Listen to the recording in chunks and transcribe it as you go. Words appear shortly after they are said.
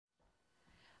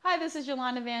this is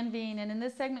Yolanda Van Veen, and in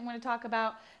this segment I'm going to talk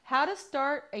about how to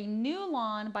start a new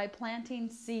lawn by planting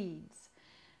seeds.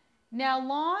 Now,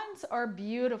 lawns are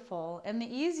beautiful, and the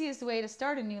easiest way to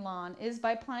start a new lawn is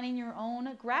by planting your own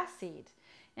grass seed.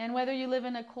 And whether you live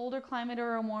in a colder climate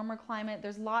or a warmer climate,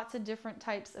 there's lots of different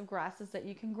types of grasses that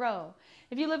you can grow.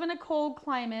 If you live in a cold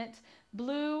climate,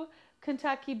 blue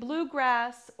Kentucky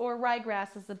bluegrass or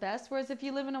ryegrass is the best, whereas if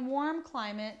you live in a warm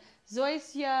climate,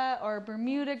 zoysia or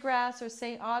Bermuda grass or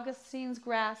St. Augustine's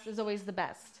grass is always the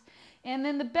best. And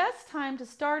then the best time to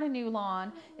start a new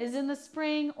lawn is in the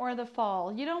spring or the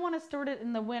fall. You don't want to start it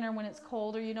in the winter when it's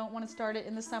cold, or you don't want to start it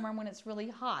in the summer when it's really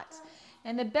hot.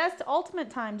 And the best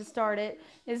ultimate time to start it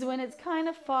is when it's kind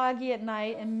of foggy at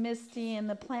night and misty and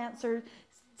the plants are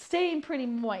staying pretty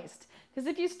moist. Because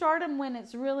if you start them when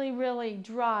it's really, really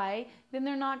dry, then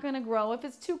they're not going to grow. If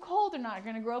it's too cold, they're not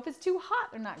going to grow. If it's too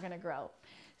hot, they're not going to grow.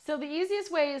 So the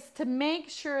easiest way is to make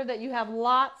sure that you have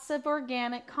lots of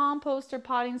organic compost or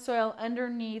potting soil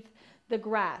underneath the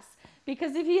grass.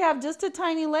 Because if you have just a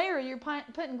tiny layer, you're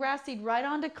putting grass seed right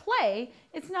onto clay,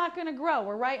 it's not going to grow,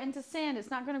 or right into sand,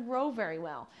 it's not going to grow very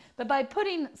well. But by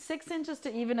putting 6 inches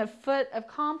to even a foot of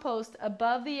compost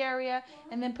above the area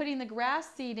and then putting the grass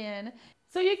seed in,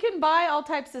 so you can buy all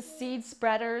types of seed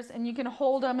spreaders and you can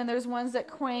hold them, and there's ones that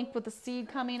crank with the seed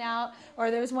coming out,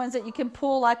 or there's ones that you can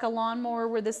pull like a lawnmower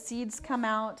where the seeds come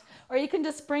out, or you can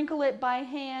just sprinkle it by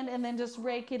hand and then just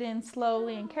rake it in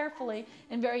slowly and carefully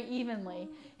and very evenly.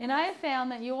 And I have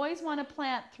found that you always want to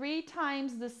plant 3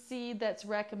 times the seed that's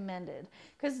recommended,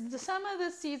 because some of the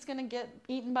seed's going to get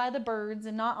eaten by the birds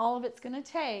and not all of it's going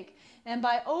to take. And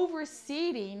by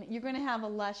overseeding, you're going to have a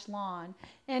lush lawn.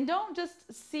 And don't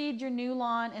just seed your new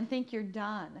lawn and think you're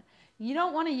done. You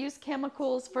don't want to use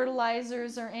chemicals,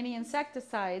 fertilizers, or any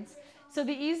insecticides. So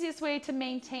the easiest way to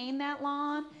maintain that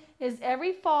lawn is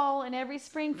every fall and every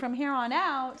spring from here on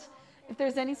out, if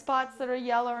there's any spots that are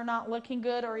yellow or not looking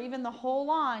good, or even the whole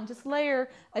lawn, just layer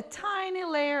a tiny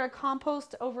layer of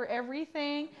compost over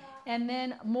everything, and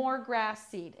then more grass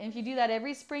seed. And if you do that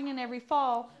every spring and every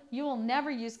fall, you will never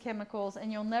use chemicals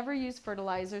and you'll never use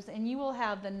fertilizers, and you will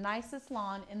have the nicest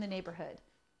lawn in the neighborhood.